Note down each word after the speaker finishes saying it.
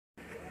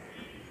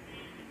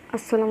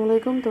আসসালামু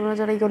আলাইকুম। তোমরা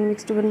যারা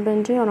ইকোনমিক্স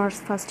ডিপার্টমেন্টে অনার্স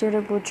ফার্স্ট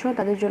ইয়ারে পড়ছো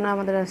তাদের জন্য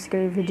আমাদের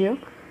আজকের এই ভিডিও।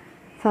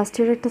 ফার্স্ট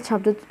ইয়ারের একটা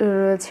সাবজেক্ট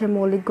রয়েছে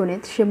মৌলিক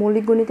গণিত। সেই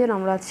মৌলিক গণিতের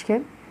আমরা আজকে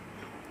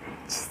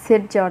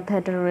সেট যে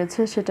অধ্যায়টা রয়েছে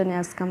সেটা নিয়ে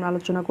আজকে আমরা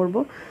আলোচনা করব।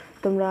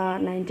 তোমরা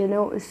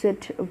 9-10-এও সেট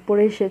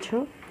পড়ে এসেছো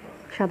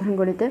সাধারণ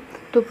গণিতে।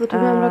 তো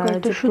প্রথমে আমরা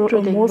কয়েকটা সূত্র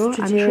দেখব। মোস্ট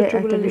যে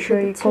একটা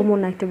বিষয় কমন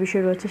একটা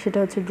বিষয় রয়েছে সেটা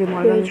হচ্ছে ডি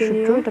মর্গানের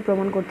সূত্র। এটা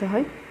প্রমাণ করতে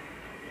হয়।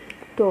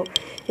 তো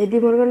এই ডি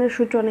মর্গানের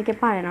সূত্র অনেকে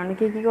পারে না,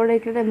 অনেকে কি করে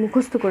এটা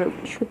মুখস্থ করে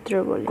সূত্র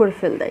করে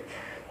ফেল দেয়।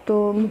 তো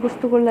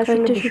মুখস্থ করলে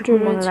আসলে বেশিক্ষণ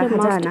মনে রাখা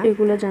যায় না,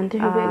 এগুলো জানতে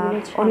হবে।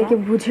 অনেকে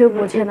বুঝেও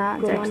বোঝে না,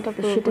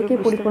 সেটাকে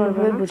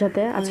পরিপূর্ণভাবে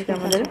বোঝাতে আজকে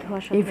আমাদের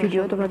এই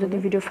ভিডিও। তোমরা যদি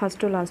ভিডিও ফার্স্ট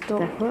ও লাস্ট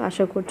দেখো,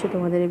 আশা করছি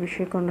তোমাদের এই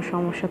বিষয়ে কোনো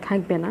সমস্যা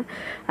থাকবে না।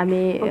 আমি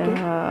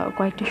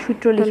কয়েকটি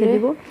সূত্র লিখে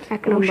দিব।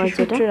 এক নম্বর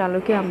সূত্রের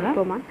আলোকে আমরা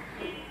প্রমাণ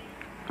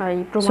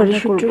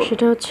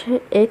সেটা হচ্ছে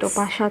x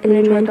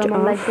এলিমেন্ট অফ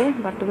লাগবে,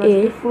 বাট তোমরা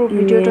যদি পুরো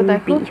ভিডিওটা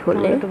দেখো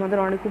হলে তোমাদের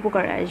অনেক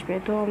উপকারে আসবে।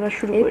 তো আমরা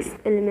শুরু করি। x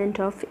element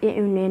of a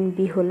union b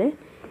হলে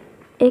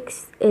x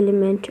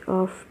এলিমেন্ট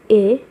অফ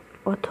a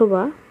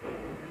অথবা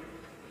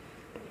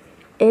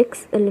x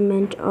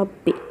এলিমেন্ট অফ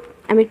b।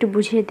 আমি একটু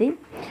বুঝিয়ে দিই।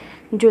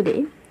 যদি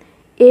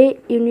a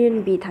ইউনিয়ন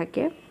b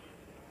থাকে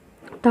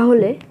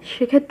তাহলে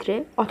সেক্ষেত্রে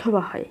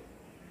অথবা হয়,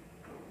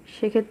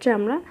 সেক্ষেত্রে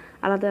আমরা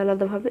আলাদা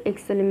আলাদাভাবে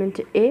এক্স এলিমেন্ট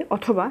এ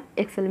অথবা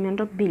এক্স এলিমেন্ট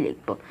অফ বি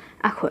লিখব।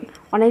 এখন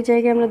অনেক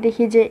জায়গায় আমরা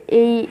দেখি যে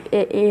এই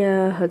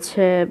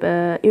হচ্ছে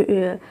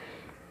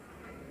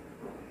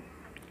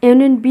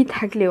ইউনিয়ন বি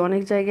থাকলেও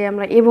অনেক জায়গায়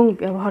আমরা এবং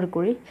ব্যবহার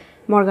করি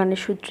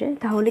মর্গানের সূত্রে।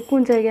 তাহলে কোন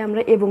জায়গায়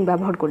আমরা এবং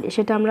ব্যবহার করি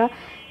সেটা আমরা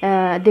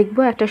দেখব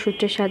একটা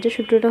সূত্রের সাহায্যে।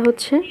 সূত্রটা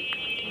হচ্ছে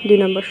 2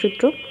 নম্বর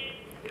সূত্র।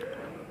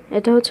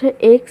 এটা হচ্ছে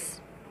x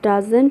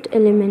doesn't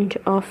element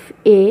of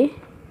A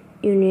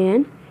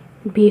union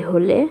B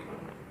হলে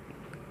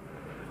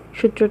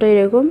সূত্রটা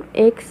এরকম,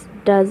 এক্স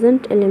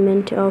ডাজেন্ট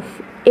এলিমেন্ট অফ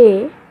এ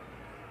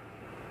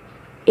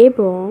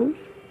এবং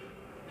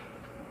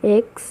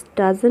x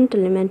doesn't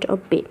element of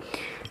B.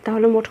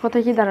 তাহলে মোট কথা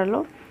কি দাঁড়ালো,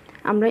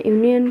 আমরা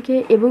ইউনিয়নকে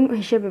এবং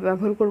হিসেবে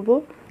ব্যবহার করব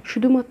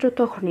শুধুমাত্র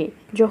তখনই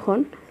যখন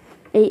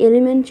এই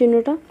এলিমেন্ট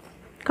চিহ্নটা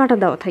কাটা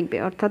দেওয়া থাকবে,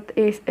 অর্থাৎ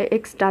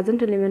এক্স ডাজেন্ট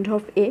এলিমেন্ট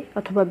অফ এ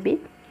অথবা বি।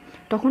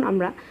 তখন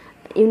আমরা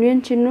ইউনিয়ন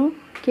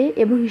চিহ্নকে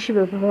এবং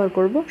হিসেবে ব্যবহার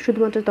করব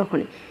শুধুমাত্র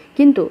তখনই।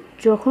 কিন্তু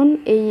যখন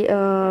এই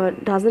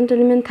ডাজেন্ট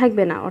এলিমেন্ট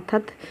থাকবে না,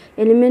 অর্থাৎ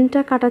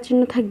এলিমেন্টটা কাটা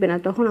চিহ্ন থাকবে না,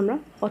 তখন আমরা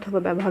অথবা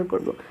ব্যবহার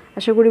করব।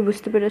 আশা করি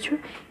বুঝতে পেরেছো।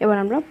 এবার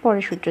আমরা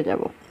পরের সূত্রে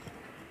যাব।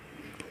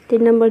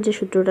 3 নম্বর যে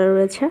সূত্রটা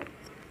রয়েছে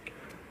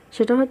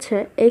সেটা হচ্ছে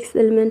এক্স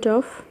এলিমেন্ট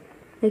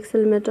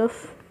অফ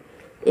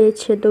এ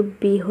ছেদ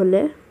বি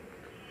হলে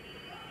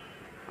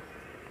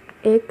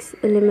এক্স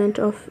এলিমেন্ট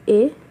অফ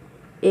এ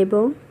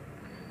এবং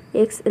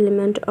এক্স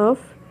এলিমেন্ট অফ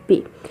বি।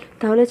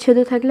 তাহলে ছেদ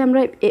থাকলে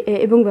আমরা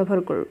এবং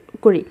ব্যবহার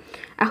করি।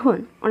 এখন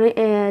অনেক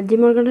ডি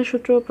মর্গানের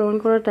সূত্র প্রমাণ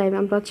করার টাইম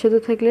আমরা ছেদ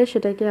থাকলে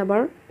সেটাকে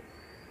আবার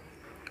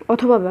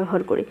অথবা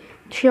ব্যবহার করি।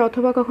 সে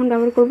অথবা কখন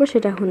ব্যবহার করব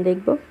সেটা এখন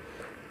দেখব।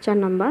 4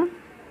 number,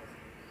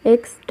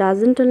 x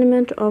doesn't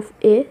element of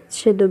এ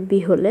ছেদ বি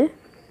হলে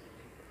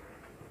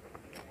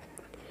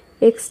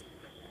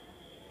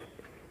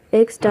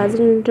এক্স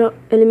ডাজেন্ট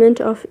এলিমেন্ট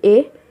অফ এ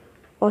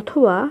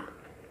অথবা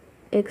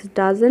x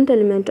doesn't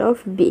element of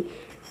B.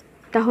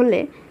 তাহলে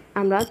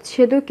আমরা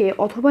ছেদকে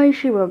অথবা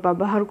হিসেবে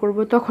ব্যবহার করব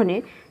তখনই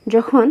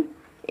যখন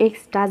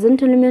এক্স ডাজেন্ট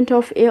এলিমেন্ট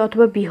অফ এ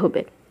অথবা বি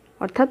হবে,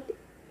 অর্থাৎ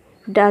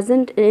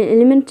ডাজেন্ট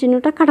এলিমেন্ট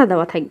চিহ্নটা কাটা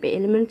দেওয়া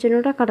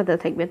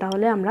থাকবে।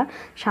 তাহলে আমরা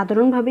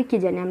সাধারণভাবে কি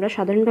জানি, আমরা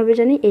সাধারণভাবে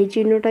জানি এই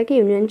চিহ্নটাকে,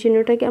 ইউনিয়ন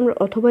চিহ্নটাকে আমরা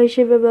অথবা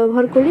হিসেবে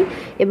ব্যবহার করি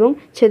এবং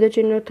ছেদ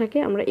চিহ্নটাকে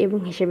আমরা এবং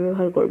হিসেবে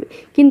ব্যবহার করব।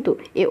 কিন্তু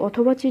এই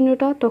অথবা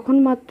চিহ্নটা তখন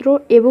মাত্র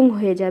এবং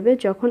হয়ে যাবে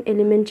যখন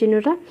এলিমেন্ট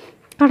চিহ্নটা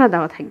কাটা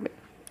দেওয়া থাকবে,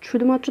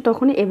 শুধুমাত্র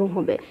তখনই এবং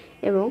হবে।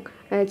 এবং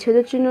ছেদ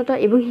চিহ্নটা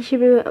এবং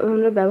হিসেবে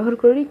আমরা ব্যবহার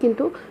করি,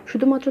 কিন্তু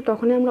শুধুমাত্র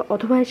তখনই আমরা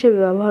অথবা হিসেবে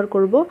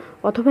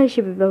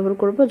ব্যবহার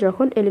করব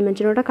যখন এলিমেন্ট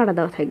চিহ্নটা কাটা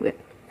দেওয়া থাকবে।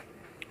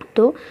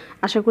 তো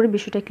আশা করি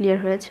বিষয়টা ক্লিয়ার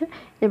হয়েছে।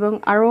 এবং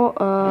আরও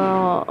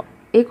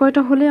এই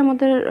কয়টা হলে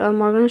আমাদের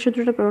মর্গানের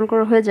সূত্রটা প্রমাণ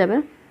করা হয়ে যাবে।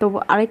 তো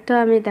আরেকটা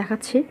আমি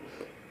দেখাচ্ছি।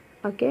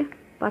 ওকে,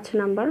 5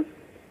 নাম্বার,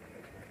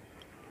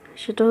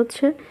 সেটা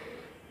হচ্ছে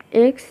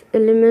x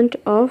element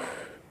of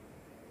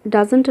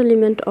doesn't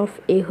element of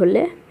এ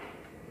হলে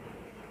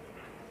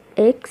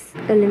x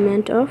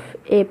element of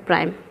A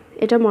prime.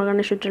 এটা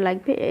মর্গানের সূত্রে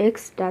লাগবে,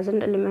 এক্স ডাজেন্ট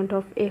এলিমেন্ট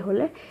অফ এ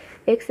হলে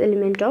x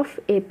element of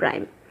A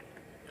prime.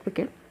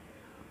 ওকে,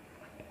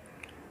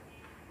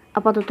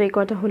 আপাতত এই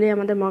কয়টা হলে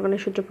আমাদের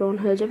মর্গানের সূত্র প্রমাণ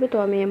হয়ে যাবে। তো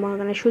আমি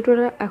মর্গানের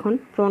সূত্রটা এখন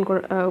প্রমাণ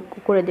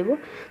করে দেব।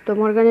 তো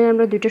মর্গানের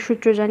আমরা 2টা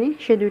সূত্র জানি।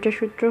 সেই 2টা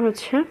সূত্র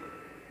হচ্ছে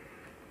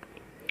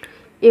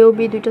এ ও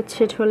বি দুইটা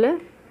সেট হলে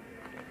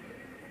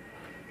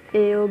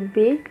এ ও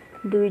বি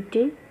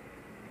দুইটি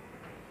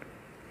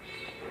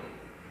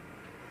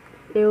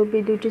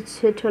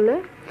সেট হলে,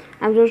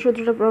 আমি যখন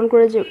সূত্রটা প্রমাণ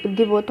করে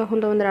দিব তখন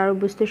তোমাদের আরও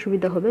বুঝতে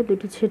সুবিধা হবে।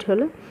 2টি সেট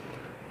হলে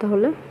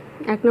তাহলে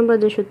 1 নম্বর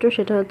যে সূত্র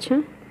সেটা হচ্ছে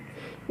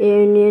এ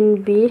ইউনিয়ন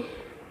বি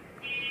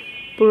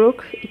পূরক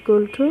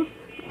ইকুয়াল টু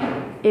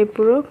এ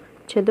পূরক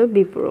ছেদ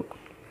বি পূরক।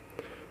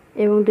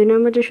 এবং 2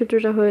 নম্বর যে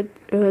সূত্রটা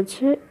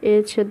হচ্ছে a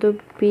ছেদ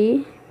b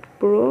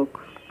পূরক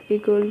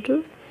ইকুয়াল টু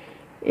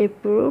a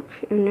পূরক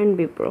ইউনিয়ন b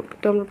পূরক।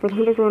 তো আমরা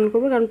প্রথমটা প্রমাণ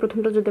করবো, কারণ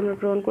প্রথমটা যদি আমরা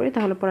প্রমাণ করি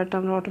তাহলে পরেরটা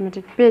আমরা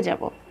অটোমেটিক পেয়ে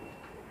যাব।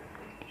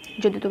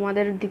 যদি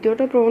তোমাদের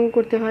দ্বিতীয়টা প্রমাণ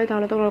করতে হয়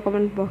তাহলে তোমরা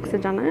কমেন্ট বক্সে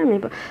জানাই, আমি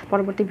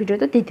পরবর্তী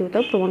ভিডিওতে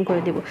দ্বিতীয়টাও প্রমাণ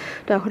করে দেব।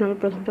 তো এখন আমি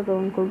প্রথমটা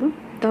প্রমাণ করব,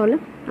 তাহলে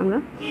আমরা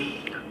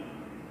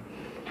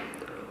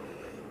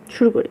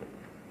শুরু করি।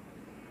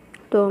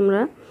 তো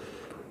আমরা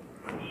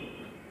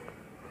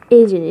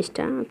এই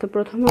জিনিসটা, তো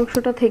প্রথম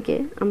অংশটা থেকে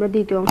আমরা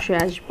দ্বিতীয় অংশে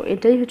আসব,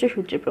 এটাই হচ্ছে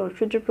সূত্রের প্রমাণ।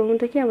 সূত্রের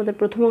প্রমাণটা কি, আমাদের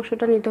প্রথম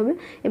অংশটা নিতে হবে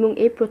এবং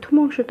এই প্রথম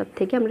অংশটার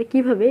থেকে আমরা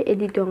কিভাবে এই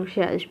দ্বিতীয়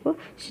অংশে আসব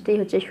সেটাই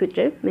হচ্ছে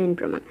সূত্রের মেইন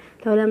প্রমাণ।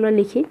 তাহলে আমরা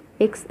লিখি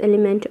x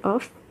element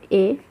of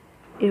a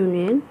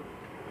union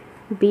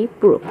b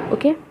পূরক।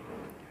 ওকে,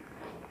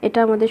 এটা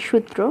আমাদের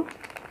সূত্র,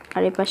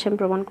 আর এই পাশে আমি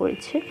প্রমাণ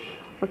করেছি।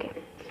 ওকে,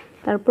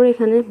 তারপর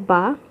এখানে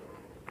বা,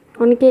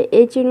 অনেকে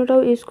এই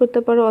চিহ্নটাও ইউজ করতে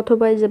পারো,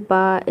 অথবা এই যে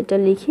বা এটা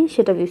লিখি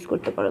সেটাও ইউজ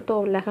করতে পারো। তো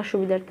লেখার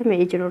সুবিধার্থে আমি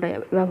এই চিহ্নটা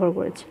ব্যবহার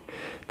করেছি।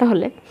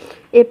 তাহলে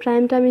এই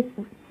প্রাইমটা আমি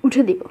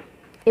উঠে দিব,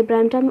 এই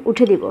প্রাইমটা আমি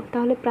উঠে দিব।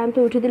 তাহলে প্রাইমটা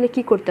উঠে দিলে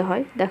কি করতে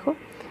হয় দেখো,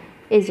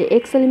 এই যে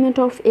এক্স এলিমেন্ট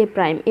অফ এ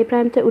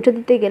প্রাইমটা উঠে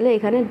দিতে গেলে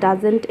এখানে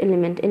ডাজেন্ট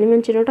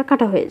এলিমেন্ট চিহ্নটা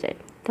কাটা হয়ে যায়।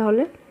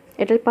 তাহলে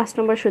এটা 5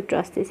 নম্বর সূত্র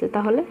আসতেছে।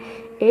 তাহলে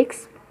x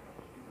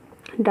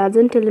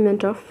doesn't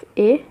element of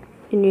A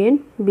union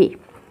B,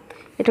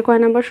 এটা কয়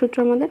নাম্বার সূত্র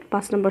আমাদের?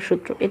 5 নম্বর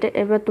সূত্র। এটা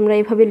এবার তোমরা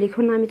এইভাবে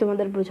লিখো না, আমি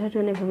তোমাদের বোঝার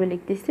জন্য এভাবে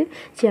লিখতেছি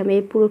যে আমি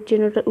এই পূরক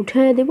চিহ্নটা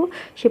উঠিয়ে দেবো।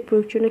 সেই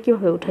পূরক চিহ্ন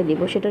কীভাবে উঠিয়ে দিব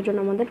সেটার জন্য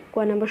আমাদের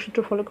কয় নাম্বার সূত্র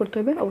ফলো করতে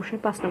হবে? অবশ্যই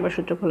 5 নম্বর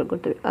সূত্র ফলো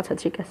করতে হবে। আচ্ছা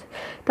ঠিক আছে,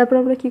 তারপর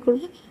আমরা কি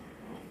করব?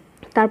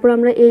 তারপর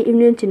আমরা এই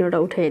ইউনিয়ন চিহ্নটা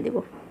উঠিয়ে দেব।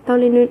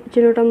 তাহলে ইউনিয়ন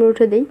চিহ্নটা আমরা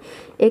উঠে দিই,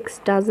 এক্স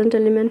ডাজেন্ট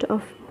এলিমেন্ট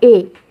অফ এ।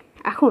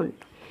 এখন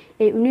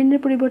এই ইউনিয়নের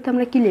পরিবর্তে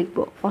আমরা কি লিখব?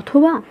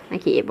 অথবা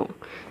নাকি এবং?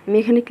 আমি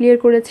এখানে ক্লিয়ার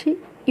করেছি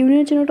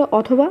ইউনিয়ন চিহ্নটা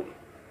অথবা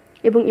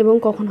এবং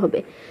কখন হবে?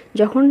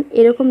 যখন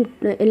এরকম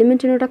এলিমেন্ট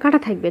চিহ্নটা কাটা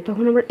থাকবে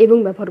তখন আমরা এবং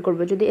ব্যবহার করব।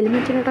 যদি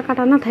এলিমেন্ট চিহ্নটা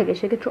কাটা না থাকে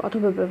সেক্ষেত্রে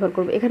অথবা ব্যবহার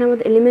করব। এখানে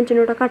আমাদের এলিমেন্ট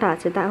চিহ্নটা কাটা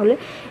আছে, তাহলে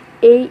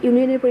এই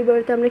ইউনিয়নের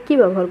পরিবর্তে আমরা কি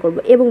ব্যবহার করব?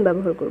 এবং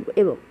ব্যবহার করব।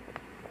 এবং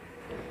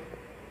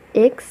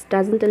x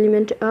doesn't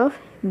element of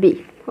B.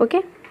 ওকে,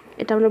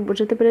 এটা আমরা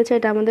বোঝাতে পেরেছি।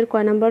 এটা আমাদের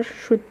কয় নাম্বার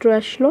সূত্র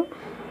আসলো?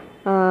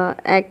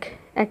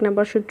 এক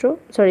নাম্বার সূত্র,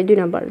 সরি 2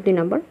 নাম্বার।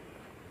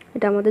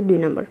 এটা আমাদের 2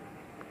 নাম্বার।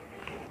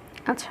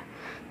 আচ্ছা,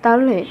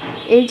 তাহলে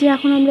এই যে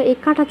এখন আমরা এই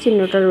কাটা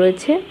চিহ্নটা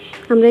রয়েছে,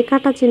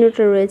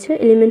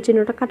 এলিমেন্ট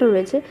চিহ্নটা কাটা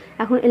রয়েছে,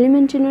 এখন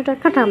এলিমেন্ট চিহ্নটার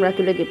কাটা আমরা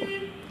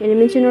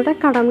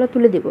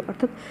তুলে দেব।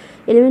 অর্থাৎ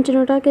এলিমেন্ট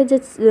চিহ্নটাকে যে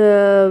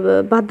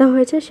বাদ দেওয়া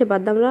হয়েছে সে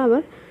বাদ আমরা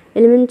আবার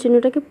এলিমেন্ট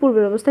চিহ্নটাকে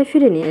পূর্বের অবস্থায়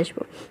ফিরে নিয়ে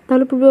আসবো।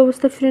 তাহলে পূর্বের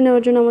অবস্থায় ফিরে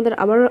নেওয়ার জন্য আমাদের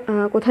আবার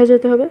কোথায়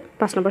যেতে হবে?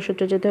 5 নম্বর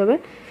সূত্রে যেতে হবে।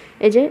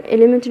 এই যে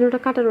এলিমেন্ট চিহ্নটা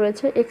কাটা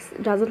রয়েছে, এক্স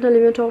ডাজেন্ট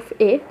এলিমেন্ট অফ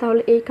এ,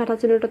 তাহলে এই কাটা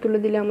চিহ্নটা তুলে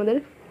দিলে আমাদের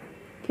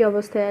কি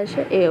অবস্থায়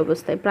আসে? এই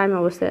অবস্থায়, প্রাইম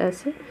অবস্থায়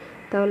আসে।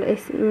 তাহলে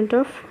x element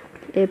of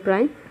A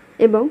prime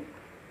এবং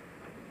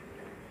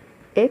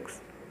x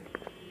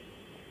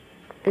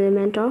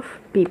element of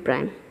B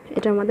prime,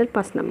 এটা আমাদের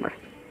 5 নাম্বার।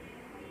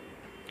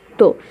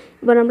 তো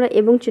এবার আমরা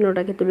এবং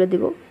চিহ্নটাকে তুলে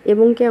দিব,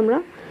 এবংকে আমরা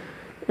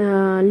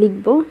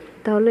লিখব।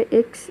 তাহলে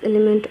x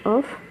element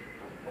of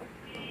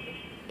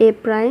A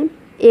prime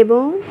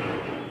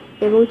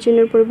এবং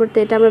চিহ্নের পরিবর্তে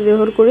এটা আমরা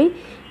ব্যবহার করি।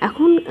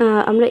 এখন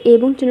আমরা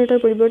এবং চিহ্নটার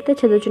পরিবর্তে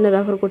ছেদ চিহ্ন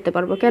ব্যবহার করতে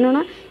পারবো,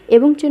 কেননা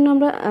এবং চিহ্ন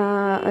আমরা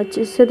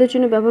ছেদ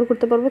চিহ্ন ব্যবহার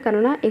করতে পারবো,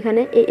 কেননা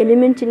এখানে এই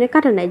এলিমেন্ট চিহ্নে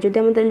কাটা নাই। যদি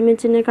আমাদের এলিমেন্ট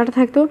চিহ্নে কাটা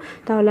থাকতো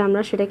তাহলে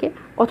আমরা সেটাকে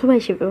অথবা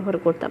হিসেবে ব্যবহার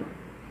করতাম,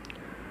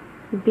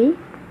 বি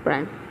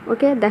প্রাইম।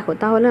 ওকে, দেখো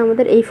তাহলে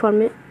আমাদের এই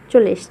ফর্মে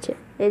চলে এসছে।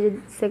 এই যে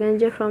সেকেন্ড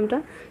যে ফর্মটা,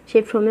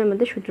 সেই ফর্মে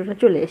আমাদের সূত্রটা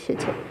চলে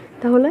এসেছে।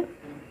 তাহলে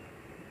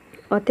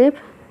অতএব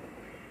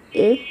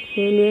এ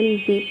ইউনিয়ন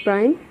বি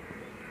প্রাইম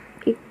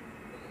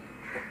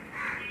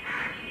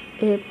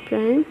এ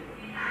প্রাইম,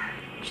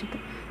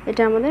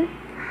 এটা আমাদের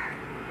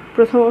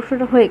প্রথম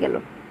অংশটা হয়ে গেল।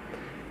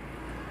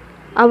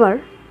 আবার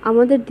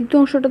আমাদের দ্বিতীয়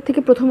অংশটা থেকে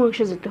প্রথম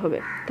অংশে যেতে হবে।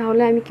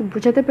 তাহলে আমি কি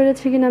বোঝাতে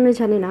পেরেছি কিনা আমি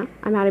জানি না,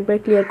 আমি আরেকবার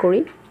ক্লিয়ার করি।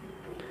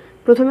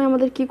 প্রথমে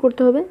আমাদের কি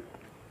করতে হবে?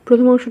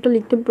 প্রথম অংশটা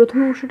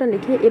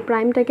লিখে এই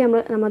প্রাইমটাকে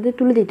আমাদের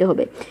তুলে দিতে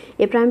হবে।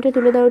 এই প্রাইমটা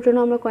তুলে দেওয়ার জন্য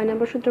আমরা কয়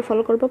নাম্বার সূত্র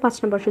ফলো করব? 5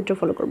 নাম্বার সূত্র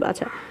ফলো করব।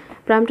 আচ্ছা,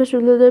 প্রাইমটা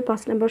তুলে দেওয়ার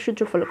 5 নাম্বার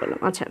সূত্র ফলো করলাম।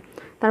 আচ্ছা,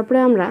 তারপরে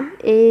আমরা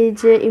এই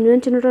যে ইউনিয়ন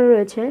চিহ্নটা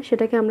রয়েছে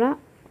সেটাকে আমরা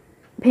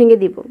ভেঙে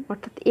দিব,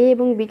 অর্থাৎ এ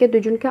এবং বিকে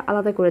দুজনকে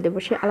আলাদা করে দেব।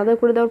 সেই আলাদা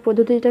করে দেওয়ার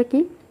পদ্ধতিটা কি?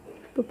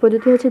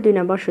 পদ্ধতি হচ্ছে 2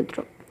 নাম্বার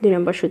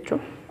সূত্র।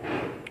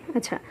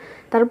 আচ্ছা,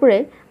 তারপরে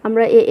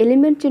আমরা এই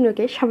এলিমেন্ট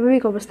চিহ্নকে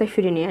স্বাভাবিক অবস্থায়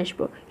ফিরে নিয়ে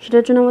আসবো।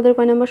 সেটার জন্য আমাদের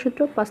কয় নাম্বার সূত্র?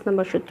 5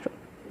 নাম্বার সূত্র।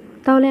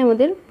 তাহলে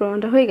আমাদের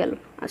প্রমাণটা হয়ে গেল।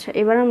 আচ্ছা,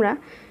 এবার আমরা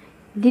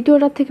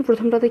দ্বিতীয়টার থেকে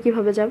প্রথমটাতে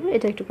কিভাবে যাব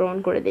এটা একটু প্রমাণ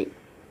করে দেই।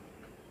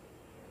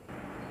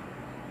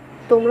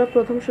 তোমরা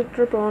প্রথম সূত্র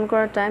প্রমাণ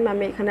করার টাইম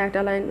আমি এখানে একটা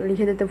লাইন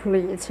লিখে দিতে ভুলে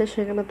গিয়েছি,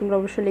 সেখানে তোমরা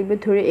অবশ্যই লিখবে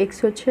ধরে এক্স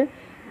হচ্ছে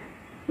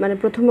মানে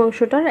প্রথম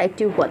অংশটার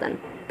একটি উপাদান,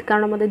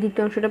 কারণ আমাদের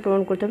দ্বিতীয় অংশটা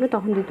প্রমাণ করতে হবে,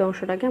 তখন দ্বিতীয়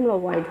অংশটাকে আমরা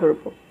ওয়াই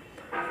ধরবো।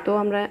 তো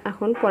আমরা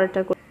এখন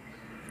পরেরটা করি।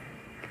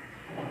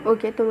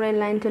 ওকে, তোমরা এই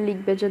লাইনটা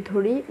লিখবে যে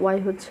ধরি ওয়াই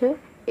হচ্ছে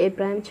এ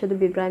প্রাইম ছেদ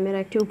বি প্রাইমের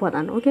একটি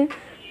উপাদান। ওকে,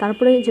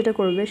 তারপরে যেটা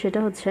করবে সেটা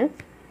হচ্ছে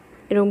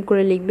এরকম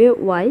করে লিখবে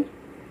Y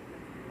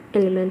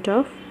element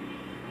of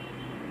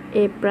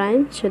A prime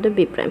সেটা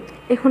বি প্রাইম।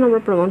 এখন আমরা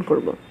প্রমাণ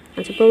করব।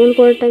 আচ্ছা, প্রমাণ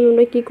করার টাইম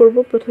আমরা কী করব?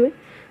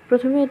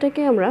 প্রথমে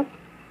এটাকে আমরা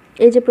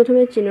এই যে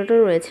প্রথমে চিহ্নটা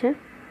রয়েছে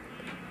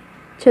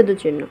ছেদ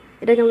চিহ্ন,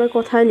 এটাকে আমরা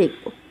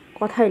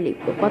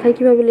কথায়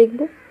কীভাবে লিখব?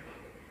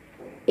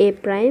 এ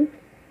প্রাইম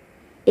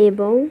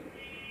এবং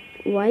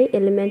Y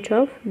element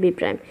of B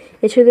prime.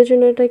 এই ছেদ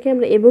চিহ্নটাকে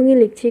আমরা এবংই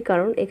লিখছি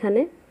কারণ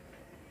এখানে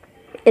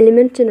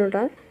এলিমেন্ট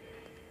চিহ্নটা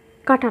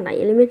কাটা নাই।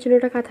 এলিমেন্ট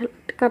চিহ্নটা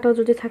কাটা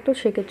যদি থাকতো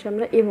সেক্ষেত্রে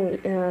আমরা এবং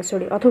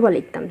অথবা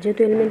লিখতাম।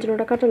 যেহেতু এলিমেন্ট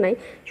চিহ্নটা কাটা নাই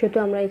সেহেতু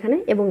আমরা এখানে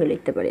এবংই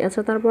লিখতে পারি।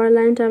 আচ্ছা, তারপরের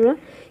লাইনটা আমরা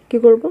কী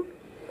করব?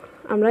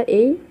 আমরা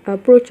এই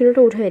প্রয়োগ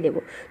চিহ্নটা উঠিয়ে দেব।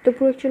 তো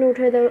প্রয়োগ চিহ্ন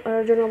উঠিয়ে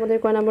দেওয়ার জন্য আমাদের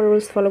কয় নাম্বার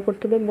রুলস ফলো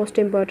করতে হবে? Most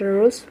important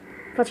rules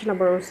 5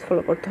 number rules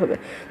follow করতে হবে।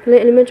 তাহলে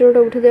এলিমেন্ট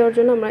চিহ্নটা উঠে দেওয়ার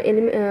জন্য আমরা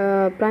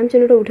প্রাইম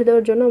চিহ্নটা উঠে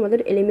দেওয়ার জন্য আমাদের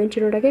এলিমেন্ট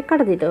চিহ্নটাকে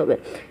কাটা দিতে হবে।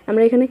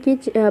 আমরা এখানে কি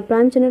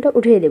প্রাইম চিহ্নটা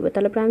উঠিয়ে দেবো।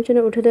 তাহলে প্রাইম চিহ্ন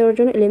উঠে দেওয়ার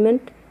জন্য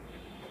এলিমেন্ট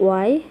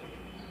ওয়াই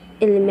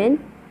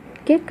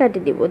এলিমেন্টকে কাটে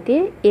দিব,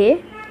 দিয়ে এ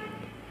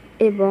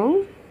এবং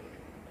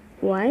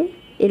ওয়াই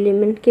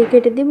এলিমেন্টকে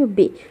কেটে দিব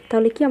বি।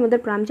 তাহলে কি আমাদের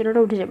প্রাইম চিহ্নটা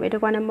উঠে যাবে। এটা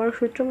কয় নাম্বার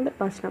সূত্র? আমাদের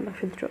 5 নাম্বার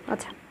সূত্র।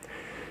 আচ্ছা,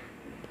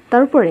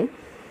 তারপরে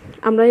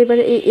আমরা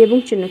এবারে এই এবং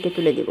চিহ্নকে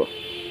তুলে দিব,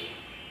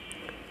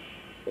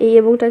 এই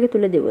এবংটাকে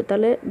তুলে দিব।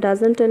 তাহলে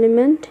doesn't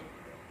element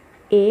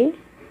A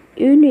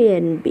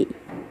union B.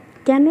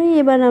 কেনই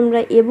এবার আমরা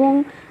এবং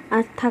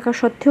থাকা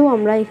সত্ত্বেও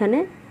আমরা এখানে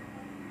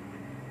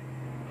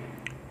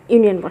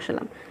ইউনিয়ন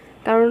বসালাম?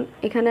 কারণ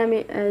এখানে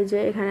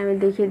আমি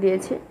দেখিয়ে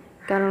দিয়েছি,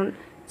 কারণ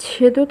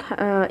ছেদ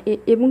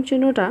এবং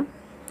চিহ্নটা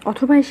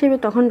অথবা হিসেবে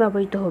তখন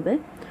ব্যবহৃত হবে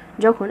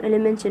যখন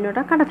এলিমেন্ট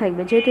চিহ্নটা কাটা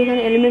থাকবে। যেহেতু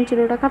এখানে এলিমেন্ট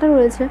চিহ্নটা কাটা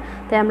রয়েছে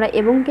তাই আমরা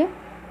এবংকে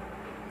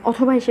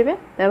অথবা হিসেবে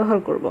ব্যবহার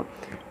করব।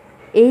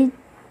 এই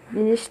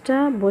জিনিসটা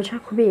বোঝা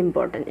খুবই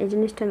ইম্পর্ট্যান্ট। এই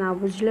জিনিসটা না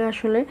বুঝলে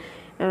আসলে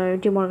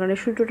ডি মর্গানের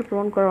সূত্রটা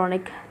প্রমাণ করা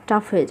অনেক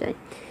টাফ হয়ে যায়।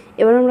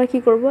 এবার আমরা কি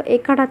করব? এই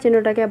কাটা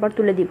চিহ্নটাকে আবার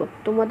তুলে দিব।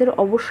 তোমাদের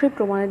অবশ্যই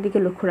প্রমাণের দিকে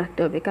লক্ষ্য রাখতে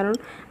হবে, কারণ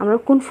আমরা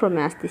কোন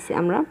ফর্মে আসতেছি।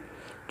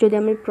 যদি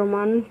আমি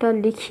প্রমাণটা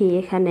লিখি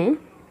এখানে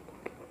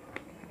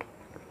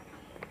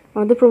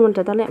আমাদের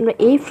প্রমাণটা, তাহলে আমরা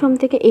এই ফর্ম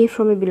থেকে এই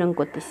ফর্মে বিলং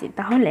করতেছি।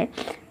 তাহলে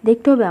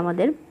দেখতে হবে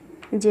আমাদের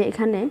যে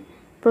এখানে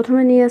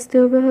প্রথমে নিয়ে আসতে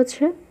হবে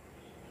হচ্ছে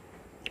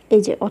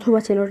এই যে অথবা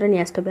চিহ্নটা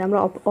নিয়ে আসতে হবে। আমরা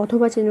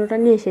অথবা চিহ্নটা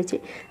নিয়ে এসেছি।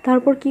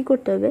 তারপর কি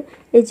করতে হবে?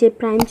 এই যে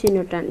প্রাইম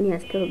চিহ্নটা নিয়ে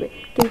আসতে হবে।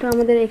 কিন্তু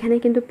আমাদের এখানে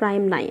কিন্তু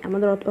প্রাইম নাই।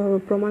 আমাদের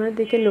প্রমাণের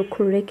দিকে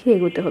লক্ষ্য রেখে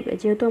এগোতে হবে।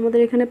 যেহেতু আমাদের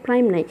এখানে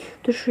প্রাইম নাই,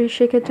 তো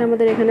সেক্ষেত্রে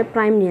আমাদের এখানে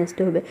প্রাইম নিয়ে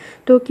আসতে হবে।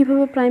 তো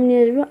কীভাবে প্রাইম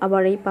নিয়ে আসবো?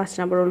 আবার এই 5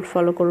 নাম্বার রুল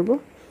ফলো করব।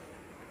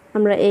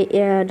 আমরা এই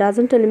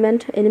ডাজন্ট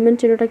এলিমেন্ট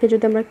চিহ্নটাকে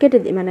যদি আমরা কেটে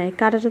দিই, মানে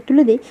কাটাটা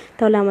তুলে দিই,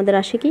 তাহলে আমাদের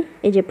আসে কি?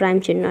 এই যে প্রাইম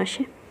চিহ্ন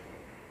আসে।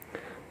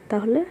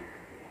 তাহলে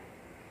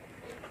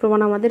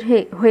প্রমাণ আমাদের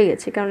হয়ে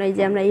গেছে, কারণ এই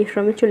যে আমরা এই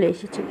ফর্মে চলে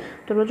এসেছি।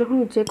 তোমরা যখন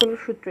যে কোনো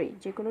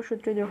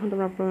সূত্রই যখন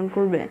তোমরা প্রমাণ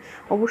করবে,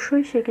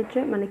 অবশ্যই সেক্ষেত্রে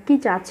মানে কী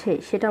চাচ্ছে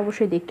সেটা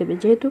অবশ্যই দেখতে হবে।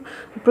 যেহেতু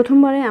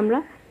প্রথমবারে আমরা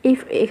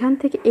এখান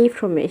থেকে এই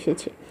ফর্মে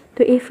এসেছি,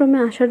 তো এই ফর্মে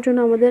আসার জন্য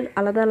আমাদের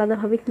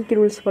আলাদাভাবে কী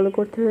রুলস ফলো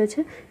করতে হয়েছে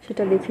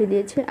সেটা দেখিয়ে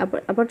দিয়েছে।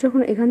 আবার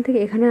যখন এখান থেকে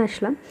এখানে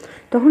আসলাম,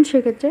 তখন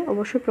সেক্ষেত্রে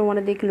অবশ্যই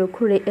প্রমাণের দিকে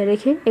লক্ষ্য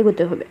রেখে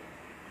এগোতে হবে।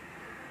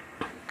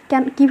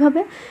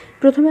 কীভাবে?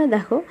 প্রথমে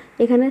দেখো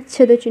এখানে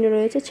ছেদ চিহ্ন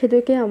রয়েছে,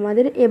 ছেদকে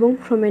আমাদের এবং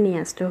ফ্রমে নিয়ে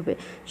আসতে হবে।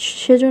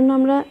 সেজন্য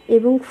আমরা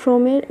এবং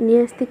ফ্রমে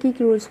নিয়ে আসতে কী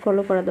রুলস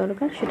ফলো করা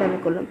দরকার সেটা আমি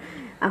করলাম।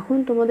 এখন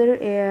তোমাদের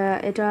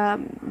এটা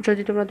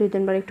যদি তোমরা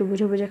 2-3 বার একটু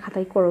বুঝে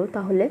খাতায় করো,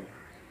 তাহলে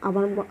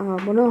আমার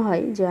মনে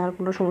হয় যে আর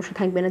কোনো সমস্যা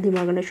থাকবে না ডি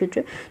মর্গানের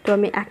সূত্রে। তো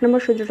আমি 1 নম্বর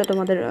সূত্রটা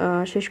তোমাদের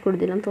শেষ করে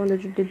দিলাম। তোমাদের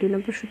যদি 2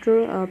 নম্বর সূত্র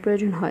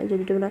প্রয়োজন হয়,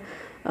 যদি তোমরা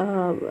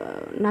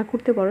না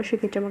করতে পারো,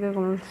 সেক্ষেত্রে আমাকে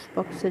কমেন্টস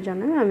বক্সে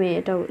জানাবে, আমি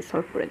এটাও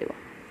সলভ করে দেবো।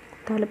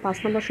 তাহলে 5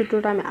 নম্বর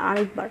সূত্রটা আমি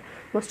আরেকবার,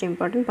 মোস্ট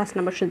ইম্পর্টেন্ট 5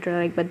 নম্বর সূত্রটা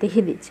আরেকবার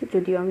দেখিয়ে দিচ্ছি,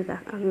 যদিও আমি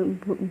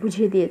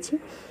বুঝিয়ে দিয়েছি।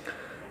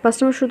 5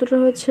 নম্বর সূত্রটা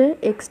হচ্ছে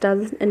এক্স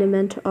ডাজন্ট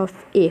এলিমেন্ট অফ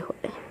এ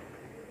হলে,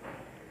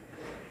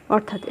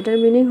 অর্থাৎ এটার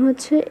মিনিং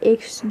হচ্ছে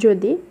এক্স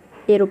যদি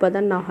এর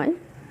উপাদান না হয়।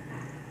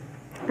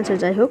 আচ্ছা,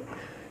 যাই হোক,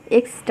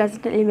 এক্স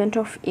ডাজন্ট এলিমেন্ট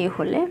অফ এ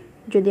হলে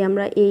যদি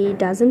আমরা এই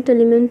ডাজন্ট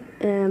এলিমেন্ট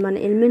মানে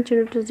এলিমেন্ট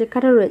চিহ্নটা যে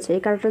কাটা রয়েছে,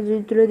 এই কাটাটা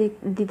যদি তুলে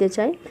দিতে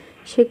চাই,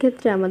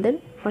 সেক্ষেত্রে আমাদের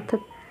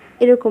অর্থাৎ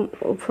এরকম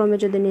ফর্মে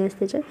যদি নিয়ে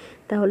আসতে চাই,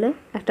 তাহলে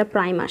একটা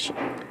প্রাইম আসে।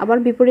 আবার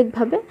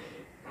বিপরীতভাবে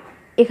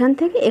এখান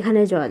থেকে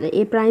এখানে যাওয়া যায়।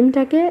 এই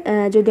প্রাইমটাকে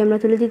যদি আমরা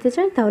তুলে দিতে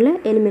চাই, তাহলে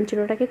এলিমেন্ট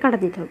চিহ্নটাকে কাটা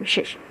দিতে হবে,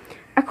 শেষ।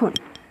 এখন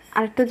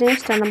আরেকটা জিনিস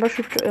 4 নম্বর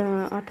সূত্র,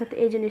 অর্থাৎ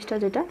এই জিনিসটা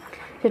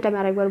সেটা আমি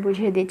আরেকবার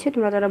বুঝিয়ে দিচ্ছি।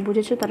 তোমরা যারা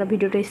বুঝেছো তারা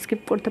ভিডিওটা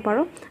স্কিপ করতে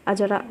পারো, আর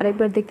যারা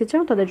আরেকবার দেখতে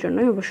চাও তাদের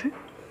জন্যই অবশ্যই।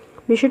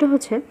 বিষয়টা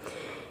হচ্ছে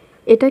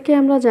এটাকে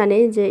আমরা জানি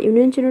যে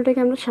ইউনিয়ন চিহ্নটাকে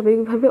আমরা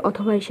স্বাভাবিকভাবে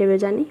অথবা হিসেবে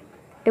জানি,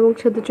 এবং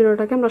ছেদ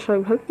চিহ্নটাকে আমরা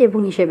স্বাভাবিকভাবে এবং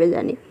হিসেবে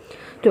জানি।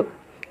 তো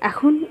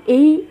এখন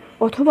এই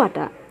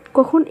অথবাটা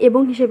কখন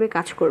এবং হিসেবে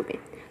কাজ করবে?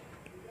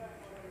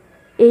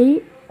 এই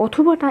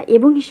অথবাটা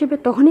এবং হিসেবে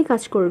তখনই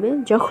কাজ করবে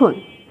যখন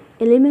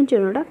এলিমেন্ট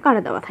চিহ্নটা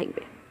কাটা দেওয়া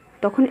থাকবে,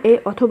 তখন এই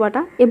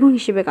অথবাটা এবং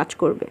হিসেবে কাজ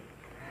করবে।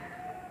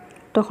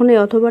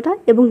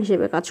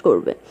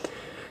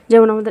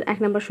 যেমন আমাদের 1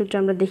 নম্বর সূত্রে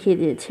আমরা দেখিয়ে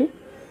দিয়েছি।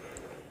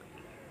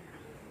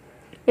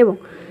 এবং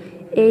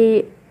এই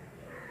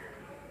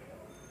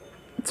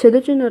ছেদ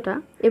চিহ্নটা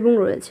এবং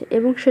রয়েছে,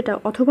 এবং সেটা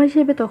অথবা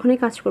হিসেবে তখনই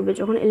কাজ করবে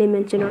যখন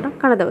এলিমেন্ট চিহ্নটা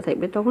কাটা দেওয়া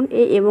থাকবে, তখন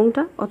এই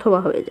এবংটা অথবা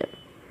হয়ে যাবে।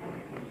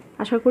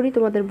 আশা করি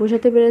তোমাদের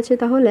বোঝাতে পেরেছে।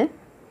 তাহলে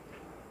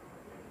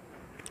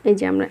এই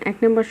যে আমরা 1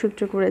 নম্বর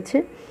সূত্র করেছি,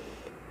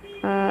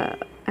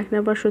 1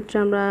 নম্বর সূত্রে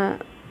আমরা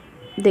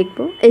দেখব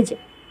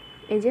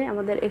এই যে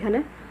আমাদের এখানে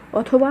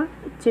অথবা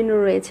চিহ্ন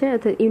রয়েছে,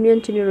 অর্থাৎ ইউনিয়ন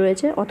চিহ্ন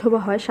রয়েছে, অথবা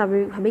হয়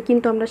স্বাভাবিকভাবে,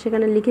 কিন্তু আমরা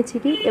সেখানে লিখেছি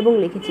কি এবং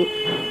লিখেছি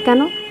কেন?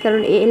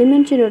 কারণ এই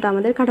এলিমেন্ট চিহ্নটা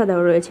আমাদের কাটা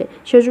দেওয়া রয়েছে,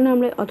 সেজন্য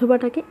আমরা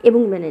অথবাটাকে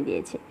এবং মেনে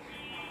দিয়েছি।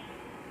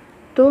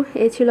 তো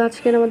এই ছিল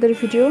আজকের আমাদের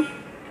ভিডিও।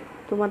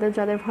 তোমাদের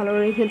যাদের ভালো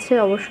লেগেছে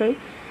অবশ্যই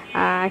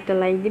একটা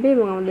লাইক দিবে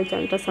এবং আমাদের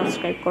চ্যানেলটা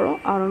সাবস্ক্রাইব করো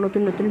আরও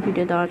নতুন নতুন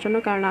ভিডিও দেওয়ার জন্য।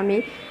 কারণ আমি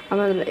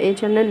আমাদের এই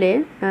চ্যানেলে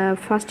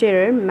ফার্স্ট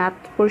ইয়ারের ম্যাথ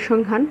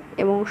পরিসংখ্যান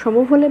এবং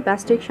সম্ভব হলে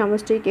ব্যষ্টিক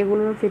সামষ্টিক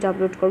এগুলোর ভিডিও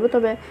আপলোড করব।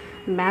 তবে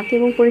ম্যাথ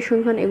এবং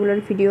পরিসংখ্যান এগুলোর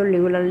ভিডিও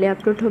রেগুলারলি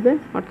আপলোড হবে,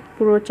 অর্থাৎ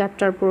পুরো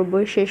চ্যাপ্টার পুরো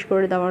বই শেষ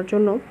করে দেওয়ার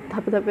জন্য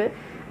ধাপে ধাপে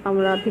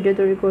আমরা ভিডিও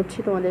তৈরি করছি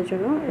তোমাদের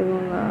জন্য। এবং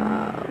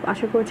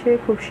আশা করছি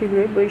খুব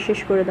শীঘ্রই বই শেষ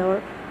করে দেওয়ার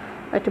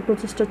একটা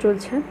প্রচেষ্টা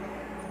চলছে।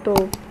 তো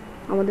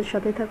আমাদের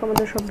সাথেই থাকো,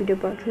 আমাদের সব ভিডিও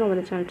পাওয়ার জন্য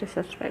আমাদের চ্যানেলটা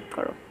সাবস্ক্রাইব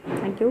করো।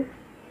 Thank you.